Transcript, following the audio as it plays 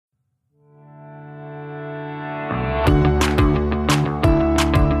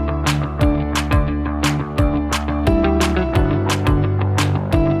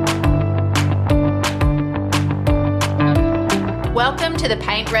the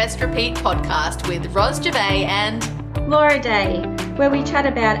Paint, Rest, Repeat podcast with Ros Gervais and Laura Day, where we chat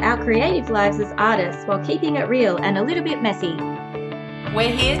about our creative lives as artists while keeping it real and a little bit messy.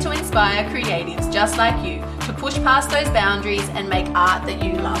 We're here to inspire creatives just like you to push past those boundaries and make art that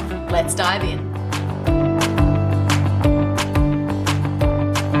you love. Let's dive in.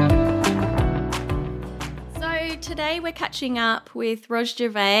 Today we're catching up with Ros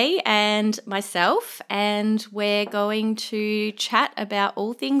Gervais and myself, and we're going to chat about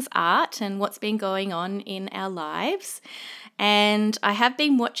all things art and what's been going on in our lives. And I have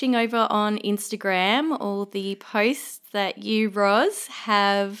been watching over on Instagram all the posts that you, Ros,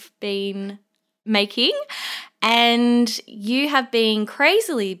 have been making, and you have been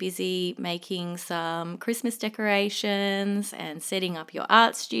crazily busy making some Christmas decorations and setting up your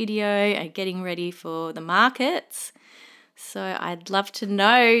art studio and getting ready for the markets. So I'd love to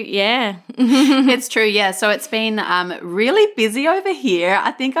know, yeah. It's true, yeah. So it's been really busy over here.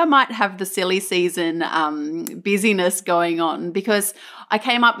 I think I might have the silly season busyness going on because I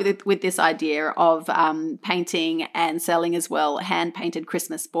came up with this idea of painting and selling as well hand-painted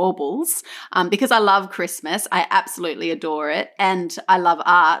Christmas baubles because I love Christmas. I absolutely adore it, and I love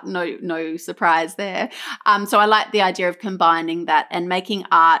art. No surprise there. So I like the idea of combining that and making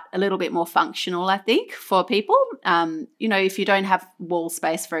art a little bit more functional, I think, for people. If you don't have wall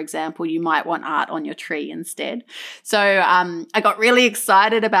space, for example, you might want art on your tree instead. So I got really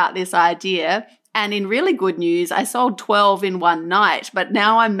excited about this idea. And in really good news, I sold 12 in one night, but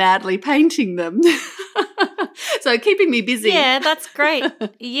now I'm madly painting them. So keeping me busy. Yeah, that's great.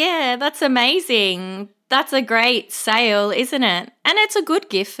 Yeah, that's amazing. That's a great sale, isn't it? And it's a good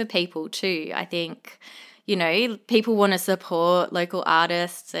gift for people too, I think. You know, people want to support local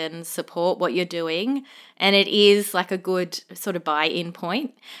artists and support what you're doing. And it is like a good sort of buy-in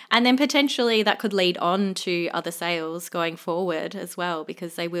point. And then potentially that could lead on to other sales going forward as well,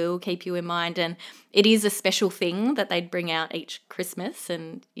 because they will keep you in mind. And it is a special thing that they'd bring out each Christmas.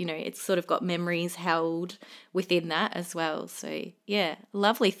 And, you know, it's sort of got memories held within that as well. So, yeah,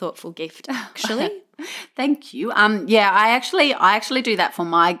 lovely, thoughtful gift, actually. Thank you. I actually do that for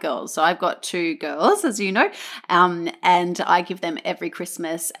my girls. So I've got two girls, as you know, and I give them every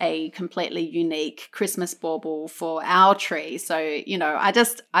Christmas a completely unique Christmas bauble for our tree. So, you know, I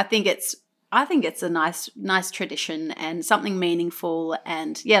think it's a nice tradition and something meaningful.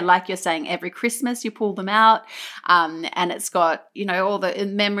 And yeah, like you're saying, every Christmas you pull them out, and it's got, you know, all the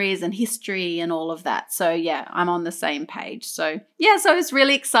memories and history and all of that. So yeah, I'm on the same page. So yeah, so it's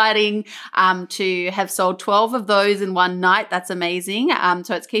really exciting to have sold 12 of those in one night. That's amazing.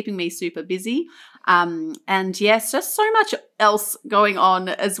 So it's keeping me super busy. And yes, just so much else going on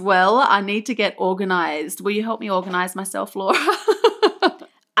as well. I need to get organized. Will you help me organize myself, Laura?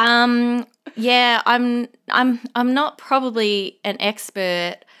 Yeah, I'm not probably an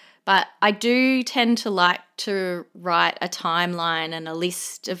expert, but I do tend to like to write a timeline and a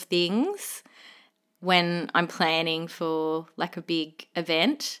list of things when I'm planning for like a big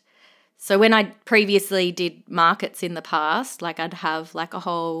event. So when I previously did markets in the past, like I'd have like a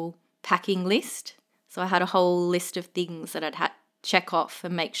whole packing list. So I had a whole list of things that I'd had to check off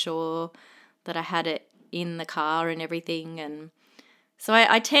and make sure that I had it in the car and everything. And so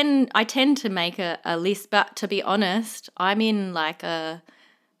I tend to make a list, but to be honest, I'm in like a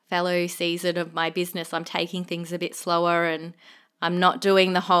fallow season of my business. I'm taking things a bit slower, and I'm not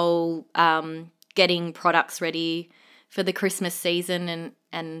doing the whole getting products ready for the Christmas season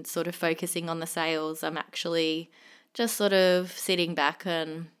and sort of focusing on the sales. I'm actually just sort of sitting back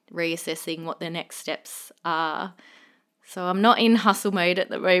and reassessing what the next steps are. So I'm not in hustle mode at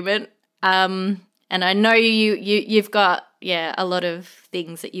the moment. And I know you've got, yeah, a lot of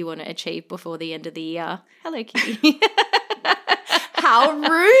things that you want to achieve before the end of the year. Hello, Kitty. How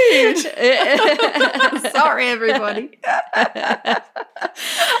rude. Sorry, everybody.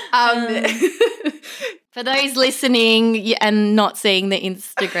 For those listening and not seeing the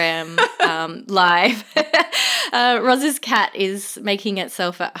Instagram live, Roz's cat is making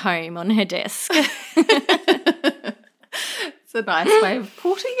itself at home on her desk. It's a nice way of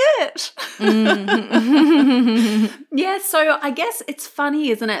putting it. Yeah, so I guess it's funny,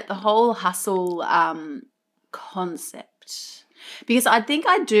 isn't it, the whole hustle concept? Because I think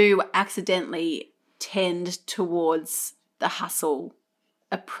I do accidentally tend towards the hustle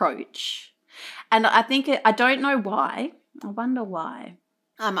approach. And I think I don't know why. I wonder why.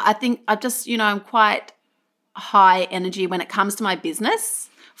 I think I just, I'm quite high energy when it comes to my business.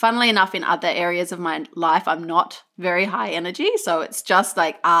 Funnily enough, in other areas of my life, I'm not very high energy. So it's just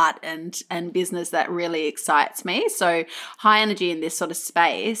like art and business that really excites me. So high energy in this sort of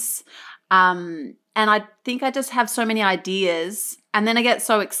space. And I think I just have so many ideas And then I get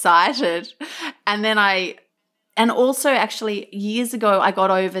so excited. And then I also actually years ago I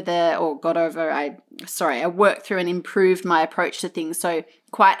I worked through and improved my approach to things. So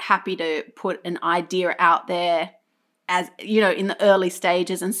quite happy to put an idea out there as, in the early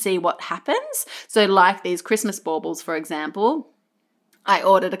stages and see what happens. So like these Christmas baubles, for example, I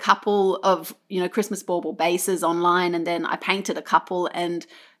ordered a couple of, Christmas bauble bases online, and then I painted a couple and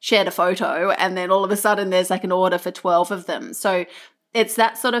shared a photo, and then all of a sudden there's like an order for 12 of them. So it's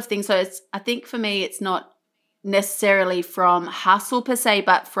that sort of thing. So I think for me, it's not necessarily from hustle per se,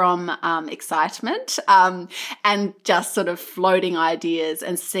 but from excitement and just sort of floating ideas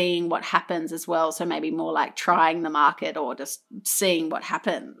and seeing what happens as well. So maybe more like trying the market or just seeing what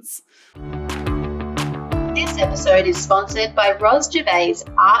happens. This episode is sponsored by Ros Gervais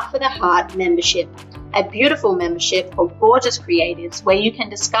Art for the Heart membership, a beautiful membership for gorgeous creatives where you can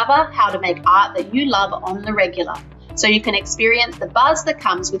discover how to make art that you love on the regular, so you can experience the buzz that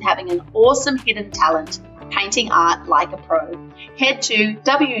comes with having an awesome hidden talent, painting art like a pro. Head to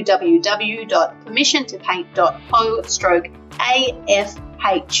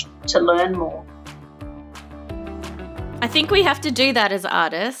www.permissiontopaint.co/AFH to learn more. I think we have to do that as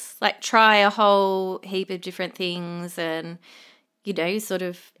artists, like try a whole heap of different things and, sort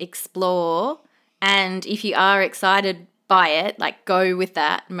of explore. And if you are excited by it, like go with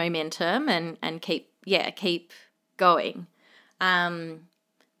that momentum and keep going.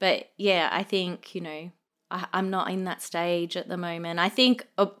 But yeah, I think, I'm not in that stage at the moment. I think,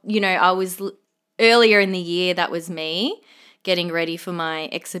 I was earlier in the year, that was me getting ready for my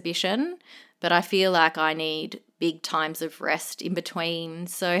exhibition, but I feel like I need big times of rest in between.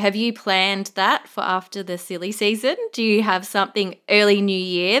 So have you planned that for after the silly season? Do you have something early new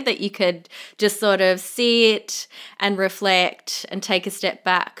year that you could just sort of sit and reflect and take a step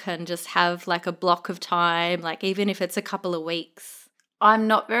back and just have like a block of time, like even if it's a couple of weeks? I'm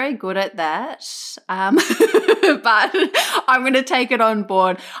not very good at that, but I'm going to take it on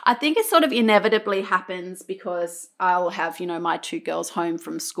board. I think it sort of inevitably happens because I'll have, my two girls home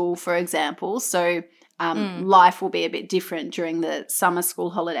from school, for example. So life will be a bit different during the summer school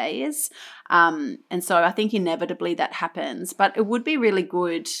holidays. And so I think inevitably that happens. But it would be really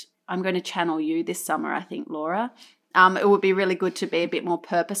good. I'm going to channel you this summer, I think, Laura. It would be really good to be a bit more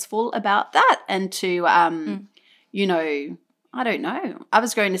purposeful about that and to, I don't know. I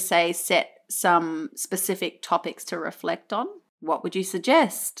was going to say set some specific topics to reflect on. What would you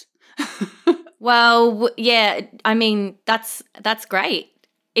suggest? Well, yeah, I mean, that's great.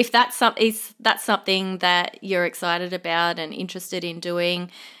 If that's something that you're excited about and interested in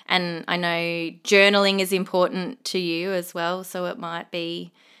doing, and I know journaling is important to you as well, so it might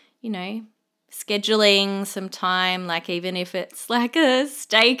be, scheduling some time, like even if it's like a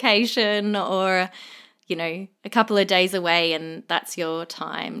staycation or a couple of days away, and that's your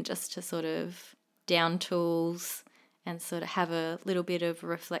time just to sort of down tools and sort of have a little bit of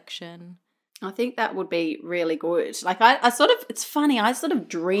reflection. I think that would be really good. Like I sort of, it's funny, I sort of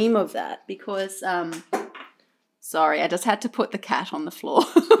dream of that because, sorry, I just had to put the cat on the floor.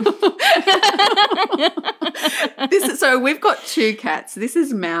 So we've got two cats. This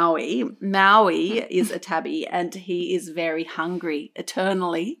is Maui. Maui is a tabby and he is very hungry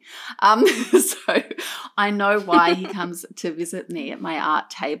eternally. So I know why he comes to visit me at my art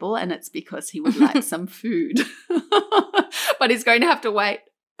table, and it's because he would like some food. But he's going to have to wait.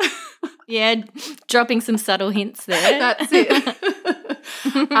 Yeah, dropping some subtle hints there. That's it.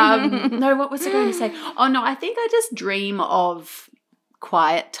 No, what was I going to say? Oh, no, I think I just dream of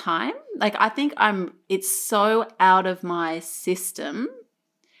quiet time. Like I think it's so out of my system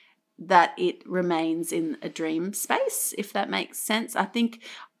that it remains in a dream space, if that makes sense. I think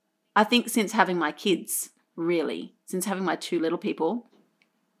since having my kids, really, since having my two little people,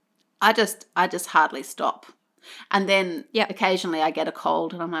 I just hardly stop. And then occasionally I get a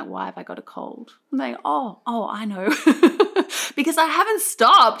cold and I'm like, why have I got a cold? I'm like, oh, I know. Because I haven't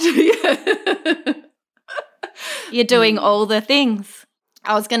stopped. You're doing all the things.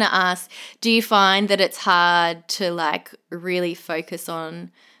 I was going to ask, do you find that it's hard to like really focus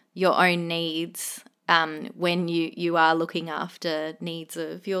on your own needs when you are looking after needs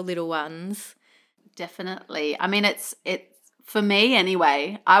of your little ones? Definitely. I mean, it's for me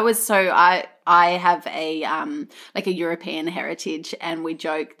anyway. I have a like a European heritage, and we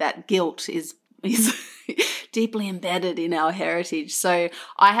joke that guilt is deeply embedded in our heritage. So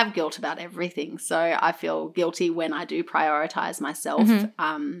I have guilt about everything. So I feel guilty when I do prioritize myself.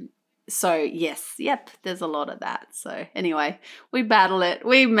 Mm-hmm. So yes, there's a lot of that. So anyway, we battle it,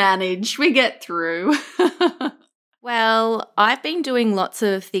 we manage, we get through. Well, I've been doing lots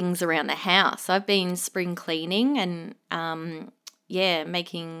of things around the house. I've been spring cleaning and,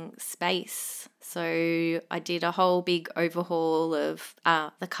 making space. So I did a whole big overhaul of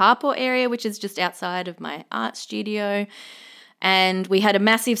the carport area, which is just outside of my art studio. And we had a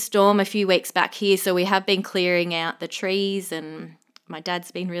massive storm a few weeks back here, so we have been clearing out the trees, and my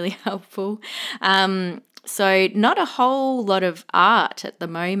dad's been really helpful. So not a whole lot of art at the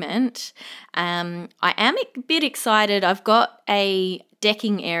moment. I am a bit excited. I've got a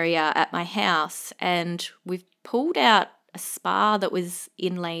decking area at my house, and we've pulled out a spa that was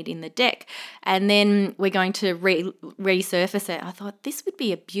inlaid in the deck, and then we're going to resurface it. I thought this would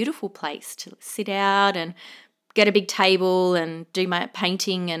be a beautiful place to sit out and get a big table and do my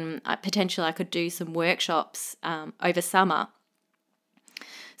painting, and potentially I could do some workshops over summer.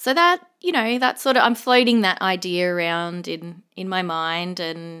 So that, that's sort of, I'm floating that idea around in my mind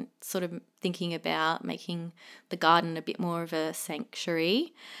and sort of thinking about making the garden a bit more of a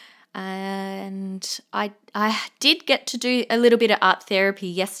sanctuary. And I did get to do a little bit of art therapy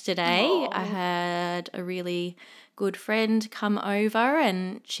yesterday. Oh. I had a really good friend come over,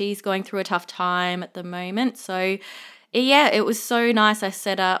 and she's going through a tough time at the moment. So, yeah, it was so nice. I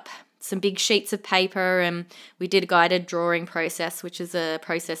set up some big sheets of paper and we did a guided drawing process, which is a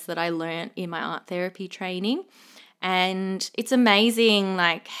process that I learnt in my art therapy training. And it's amazing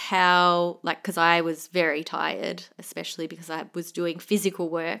because I was very tired, especially because I was doing physical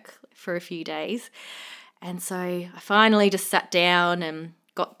work for a few days. And so I finally just sat down and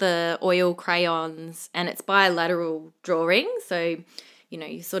got the oil crayons, and it's bilateral drawing. So,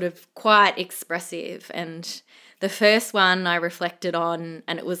 you're sort of quite expressive. And the first one I reflected on,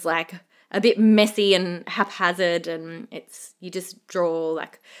 and it was like a bit messy and haphazard, and you just draw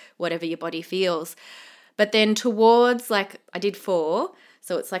like whatever your body feels. But then towards I did 4,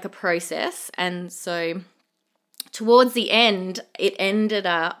 so it's like a process. And so towards the end, it ended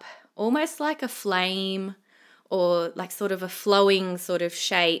up almost like a flame or like sort of a flowing sort of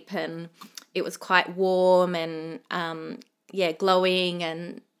shape. And it was quite warm and, glowing.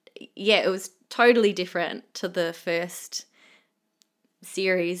 And it was totally different to the first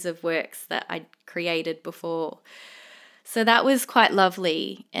series of works that I'd created before. So that was quite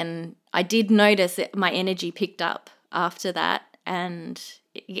lovely, and I did notice that my energy picked up after that, and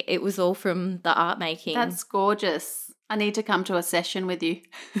it was all from the art making. That's gorgeous. I need to come to a session with you.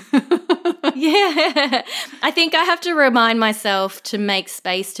 Yeah, I think I have to remind myself to make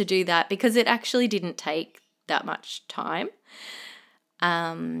space to do that, because it actually didn't take that much time.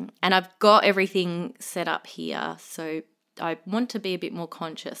 And I've got everything set up here, so I want to be a bit more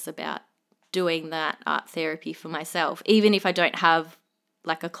conscious about doing that art therapy for myself, even if I don't have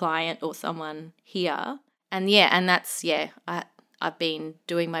like a client or someone here. And I've been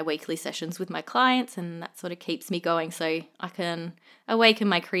doing my weekly sessions with my clients, and that sort of keeps me going, so I can awaken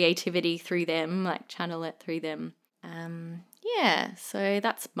my creativity through them, like channel it through them. So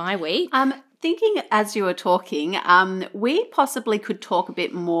that's my week. Thinking as you were talking, we possibly could talk a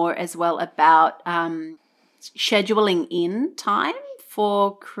bit more as well about scheduling in time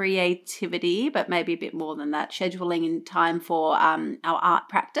for creativity, but maybe a bit more than that, scheduling in time for our art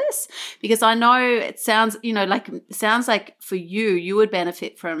practice, because I know it sounds, like for you would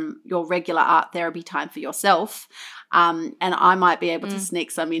benefit from your regular art therapy time for yourself, and I might be able to sneak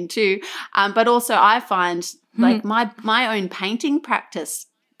some in too. But also I find like my own painting practice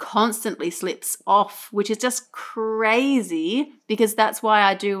constantly slips off, which is just crazy, because that's why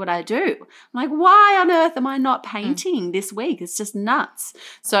I do what I do. I'm like, why on earth am I not painting this week? It's just nuts.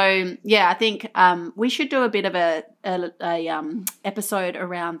 So yeah, I think we should do a bit of a episode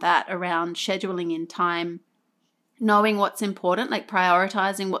around that, around scheduling in time, knowing what's important, like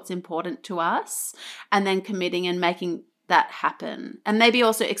prioritizing what's important to us, and then committing and making that happen, and maybe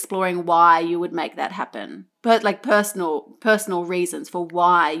also exploring why you would make that happen, but like personal reasons for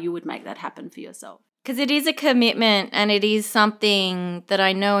why you would make that happen for yourself. Because it is a commitment, and it is something that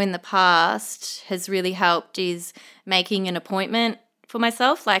I know in the past has really helped, is making an appointment for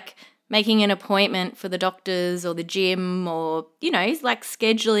myself, like making an appointment for the doctors or the gym, or, like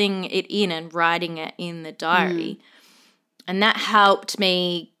scheduling it in and writing it in the diary. And that helped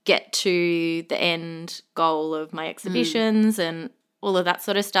me get to the end goal of my exhibitions and all of that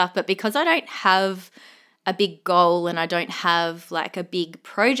sort of stuff. But because I don't have a big goal and I don't have like a big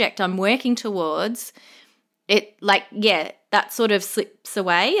project I'm working towards, it that sort of slips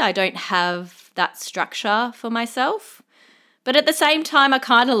away. I don't have that structure for myself. But at the same time, I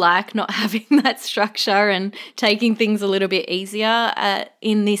kind of like not having that structure and taking things a little bit easier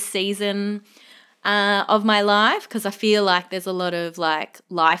in this season of my life, because I feel like there's a lot of like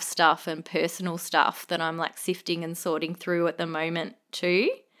life stuff and personal stuff that I'm like sifting and sorting through at the moment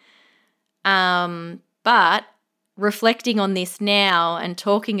too. But reflecting on this now and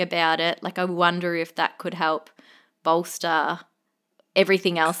talking about it, like I wonder if that could help bolster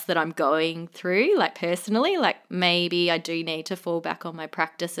everything else that I'm going through, like personally. Like maybe I do need to fall back on my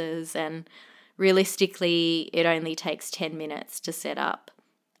practices, and realistically it only takes 10 minutes to set up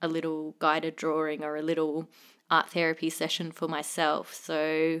a little guided drawing or a little art therapy session for myself.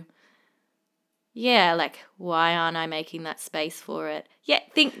 So yeah, like why aren't I making that space for it? Yeah,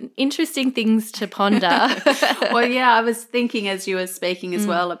 think interesting things to ponder. Well, yeah, I was thinking as you were speaking as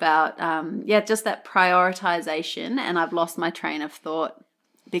well about, just that prioritization, and I've lost my train of thought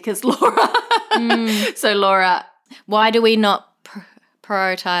because Laura. So Laura, why do we not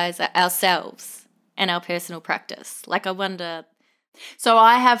prioritize ourselves and our personal practice? Like I wonder. So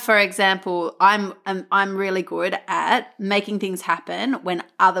I have, for example, I'm really good at making things happen when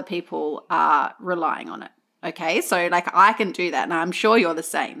other people are relying on it. Okay, so like I can do that, and I'm sure you're the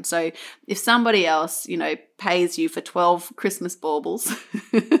same. So if somebody else, pays you for 12 Christmas baubles,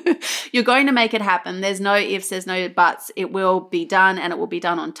 you're going to make it happen. There's no ifs, there's no buts. It will be done, and it will be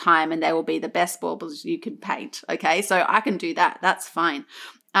done on time, and they will be the best baubles you could paint. Okay, so I can do that. That's fine.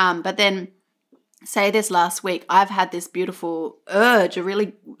 But then, say this last week, I've had this beautiful urge, a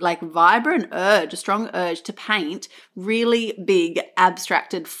really like vibrant urge, a strong urge to paint really big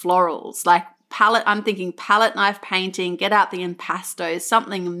abstracted florals, like I'm thinking palette knife painting, get out the impastos,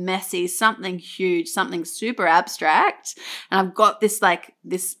 something messy, something huge, something super abstract. And I've got this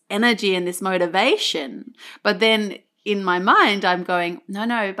energy and this motivation. But then in my mind, I'm going,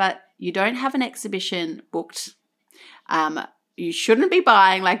 no, but you don't have an exhibition booked. You shouldn't be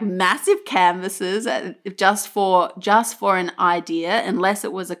buying like massive canvases just for an idea, unless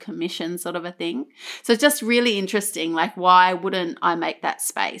it was a commission sort of a thing. So it's just really interesting. Like, why wouldn't I make that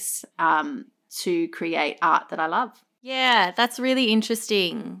space to create art that I love? Yeah, that's really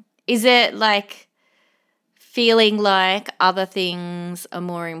interesting. Is it like feeling like other things are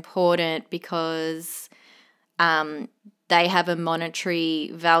more important because they have a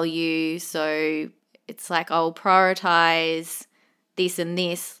monetary value? So it's like I'll prioritize this and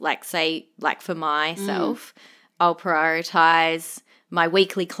this, like say, like for myself, I'll prioritize my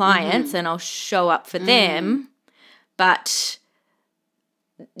weekly clients and I'll show up for them. But,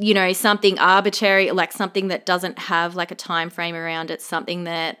 something arbitrary, like something that doesn't have like a time frame around it, something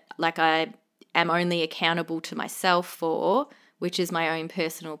that like I am only accountable to myself for, which is my own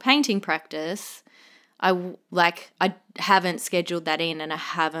personal painting practice. I haven't scheduled that in, and I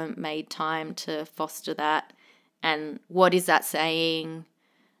haven't made time to foster that. And what is that saying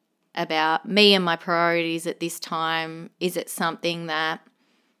about me and my priorities at this time? Is it something that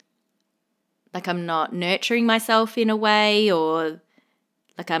like I'm not nurturing myself in a way, or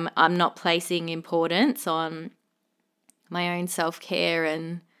like I'm not placing importance on my own self-care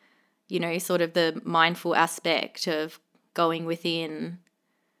and, sort of the mindful aspect of going within?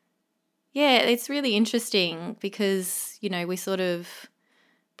 Yeah, it's really interesting because, we sort of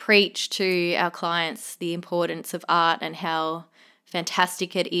preach to our clients the importance of art and how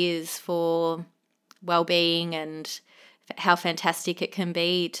fantastic it is for well-being and how fantastic it can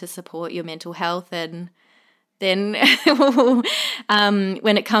be to support your mental health. And then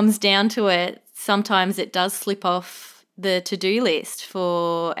when it comes down to it, sometimes it does slip off the to-do list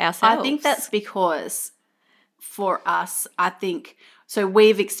for ourselves. I think that's because for us, so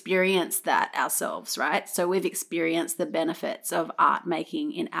we've experienced that ourselves, right? So we've experienced the benefits of art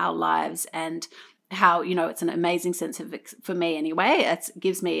making in our lives, and how, it's an amazing sense of, for me anyway, it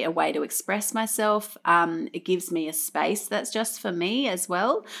gives me a way to express myself. It gives me a space that's just for me as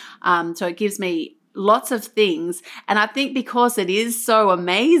well. So it gives me lots of things. And I think because it is so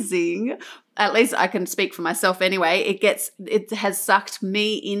amazing, at least I can speak for myself anyway, it has sucked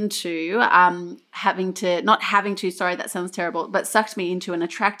me into sorry, that sounds terrible, but sucked me into and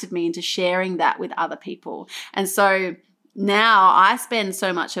attracted me into sharing that with other people. And so now I spend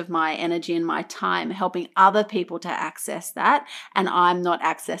so much of my energy and my time helping other people to access that, and I'm not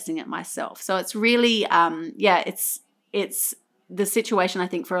accessing it myself. So it's really, it's the situation, I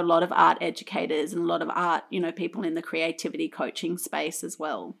think, for a lot of art educators and a lot of art, people in the creativity coaching space as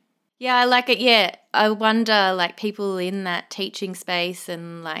well. Yeah, I like it. Yeah, I wonder, like people in that teaching space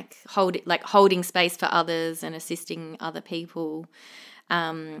and like holding space for others and assisting other people.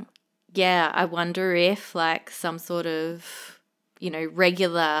 I wonder if like some sort of,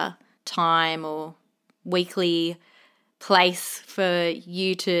 regular time or weekly place for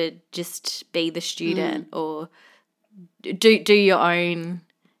you to just be the student or do your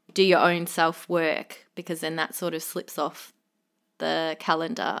own self work, because then that sort of slips off the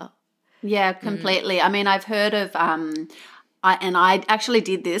calendar. Yeah, completely. I mean, I've heard of I actually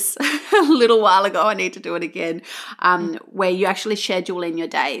did this a little while ago. I need to do it again, where you actually schedule in your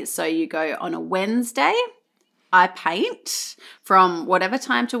days. So you go on a Wednesday, I paint from whatever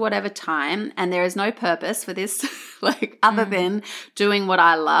time to whatever time, and there is no purpose for this, like other than doing what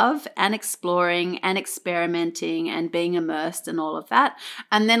I love and exploring and experimenting and being immersed and all of that.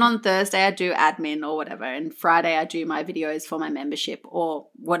 And then on Thursday I do admin or whatever, and Friday I do my videos for my membership or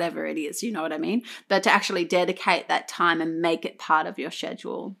whatever it is, you know what I mean? But to actually dedicate that time and make it part of your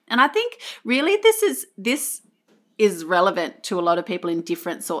schedule. And I think really this is relevant to a lot of people in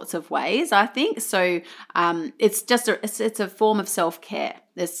different sorts of ways, I think. So it's just it's a form of self-care.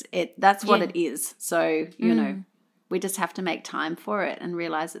 That's what it is. So, you know, we just have to make time for it and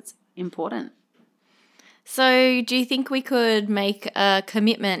realize it's important. So do you think we could make a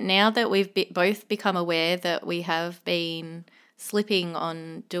commitment now that we've both become aware that we have been slipping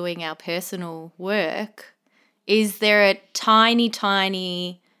on doing our personal work? Is there a tiny,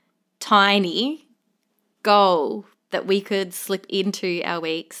 tiny, tiny goal that we could slip into our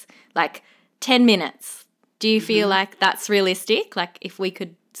weeks, like 10 minutes? Do you feel like that's realistic? Like if we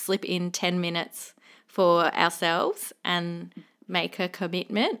could slip in 10 minutes for ourselves and make a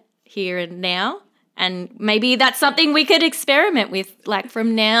commitment here and now? And maybe that's something we could experiment with, like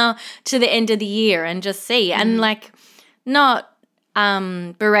from now to the end of the year, and just see and like not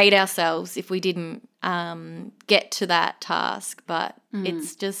berate ourselves if we didn't get to that task, but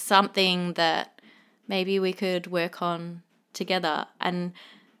it's just something that maybe we could work on together, and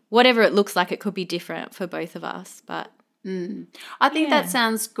whatever it looks like, it could be different for both of us. But I think that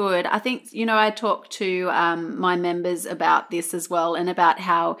sounds good. I think, you know, I talk to my members about this as well, and about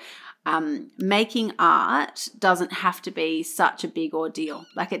how making art doesn't have to be such a big ordeal.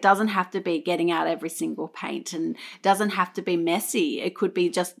 Like it doesn't have to be getting out every single paint, and doesn't have to be messy. It could be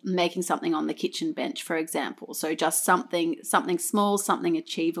just making something on the kitchen bench, for example. So just something small, something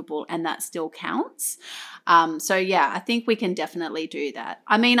achievable, and that still counts. So yeah, I think we can definitely do that.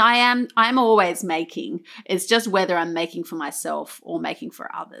 I mean, I'm always making. It's just whether I'm making for myself or making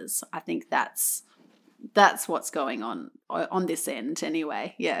for others. I think that's what's going on this end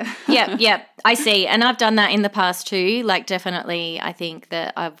anyway. Yeah. Yeah, I see. And I've done that in the past too. Like definitely I think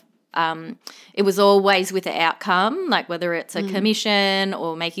that it was always with the outcome, like whether it's a commission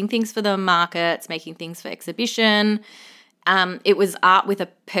or making things for the markets, making things for exhibition. It was art with a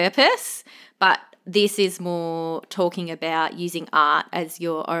purpose, but this is more talking about using art as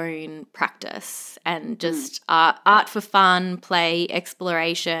your own practice and just art for fun, play,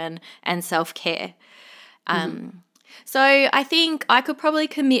 exploration, and self-care. So I think I could probably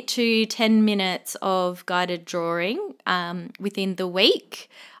commit to 10 minutes of guided drawing within the week.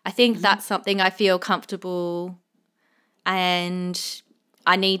 I think that's something I feel comfortable, and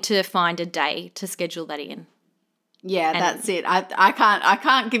I need to find a day to schedule that in. Yeah, that's it. I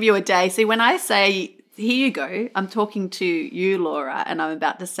can't give you a day. See, when I say here you go, I'm talking to you, Laura, and I'm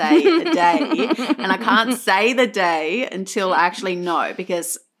about to say a day, and I can't say the day until I actually know,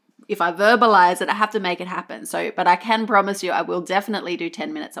 because if I verbalize it, I have to make it happen. So, but I can promise you I will definitely do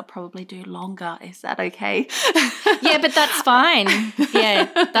 10 minutes. I'll probably do longer. Is that okay? Yeah, but that's fine. Yeah,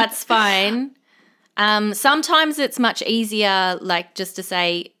 that's fine. Sometimes it's much easier, like just to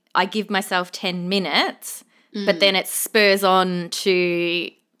say I give myself 10 minutes, but then it spurs on to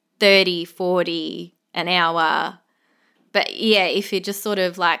 30, 40, an hour. But yeah, if you just sort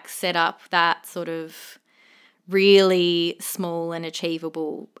of like set up that sort of really small and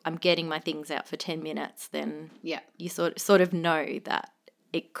achievable, I'm getting my things out for 10 minutes, then you sort of know that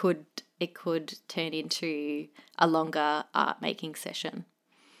it could turn into a longer art making session.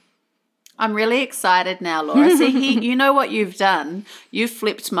 I'm really excited now, Laura. See, you know what you've done? You've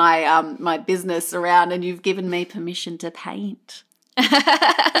flipped my my business around, and you've given me permission to paint.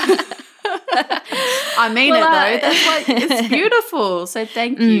 I mean it though. That's like, it's beautiful. So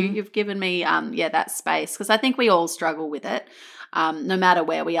thank you. You've given me that space, because I think we all struggle with it. No matter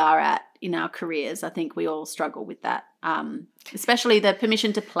where we are at in our careers, I think we all struggle with that. Especially the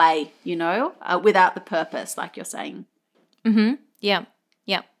permission to play, you know, without the purpose, like you're saying. Yeah.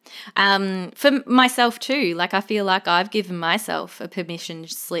 For myself too, like I feel like I've given myself a permission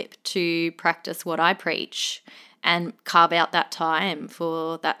slip to practice what I preach and carve out that time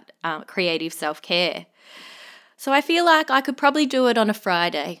for that creative self-care. So I feel like I could probably do it on a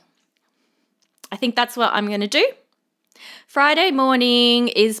Friday. I think that's what I'm going to do. Friday morning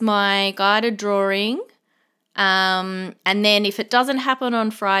is my guided drawing. And then if it doesn't happen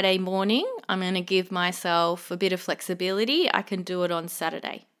on Friday morning, I'm going to give myself a bit of flexibility. I can do it on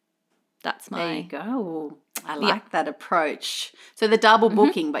Saturday. That's my... There you go. I like that approach. So the double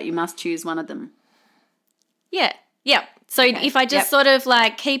booking, but you must choose one of them. Yeah. So Okay. if I just sort of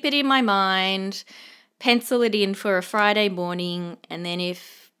like keep it in my mind, pencil it in for a Friday morning, and then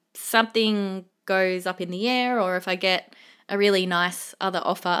if something goes up in the air or if I get a really nice other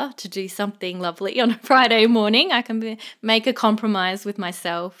offer to do something lovely on a Friday morning, I can make a compromise with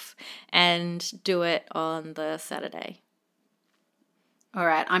myself and do it on the Saturday. All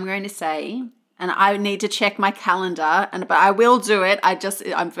right, I'm going to say, and I need to check my calendar, but I will do it.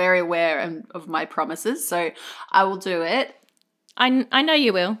 I'm very aware of my promises, so I will do it I know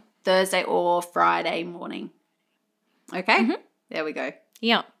you will. Thursday or Friday morning. Okay? Mm-hmm. There we go.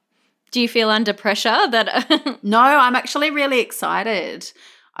 Yeah. Do you feel under pressure that No, I'm actually really excited.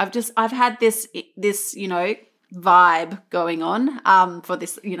 I've had this vibe going on for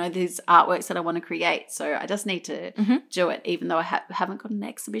this, these artworks that I want to create. So I just need to do it, even though I haven't got an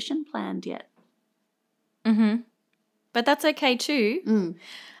exhibition planned yet. But that's okay too.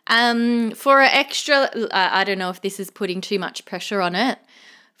 For an extra, I don't know if this is putting too much pressure on it.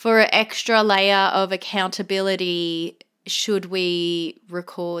 For an extra layer of accountability, should we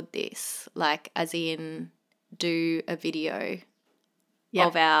record this? Like, as in, do a video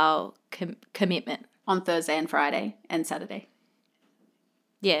of our commitment On Thursday and Friday and Saturday.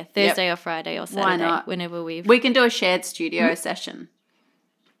 Yeah, Thursday or Friday or Saturday. Why not? Whenever we can do a shared studio session.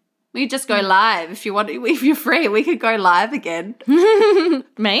 We could just go live if you want. If you're free, we could go live again.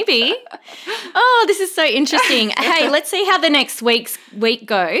 Maybe. Oh, this is so interesting. Hey, let's see how the next week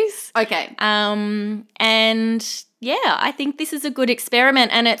goes. Okay. And yeah, I think this is a good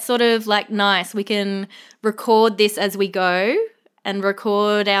experiment, and it's sort of like nice. We can record this as we go and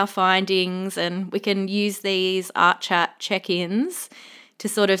record our findings, and we can use these art chat check-ins to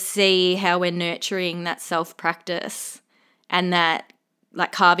sort of see how we're nurturing that self-practice and that,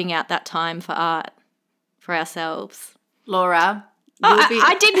 like, carving out that time for art for ourselves. Laura,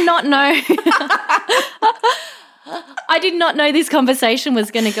 I did not know. I did not know this conversation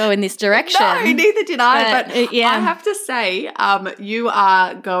was going to go in this direction. No, neither did I. But yeah. I have to say, you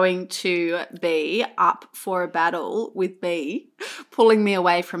are going to be up for a battle with me, pulling me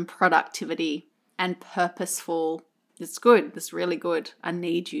away from productivity and purposeful. It's good. It's really good. I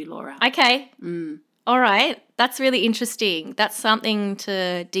need you, Laura. Okay. All right. That's really interesting. That's something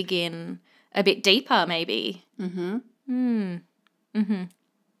to dig in a bit deeper, maybe.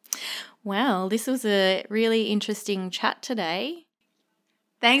 Well, this was a really interesting chat today.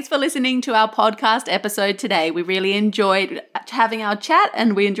 Thanks for listening to our podcast episode today. We really enjoyed having our chat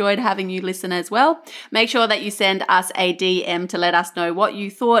and we enjoyed having you listen as well. Make sure that you send us a DM to let us know what you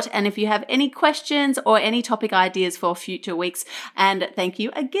thought and if you have any questions or any topic ideas for future weeks. And thank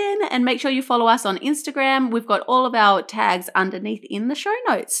you again. And make sure you follow us on Instagram. We've got all of our tags underneath in the show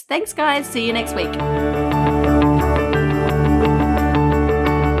notes. Thanks, guys. See you next week.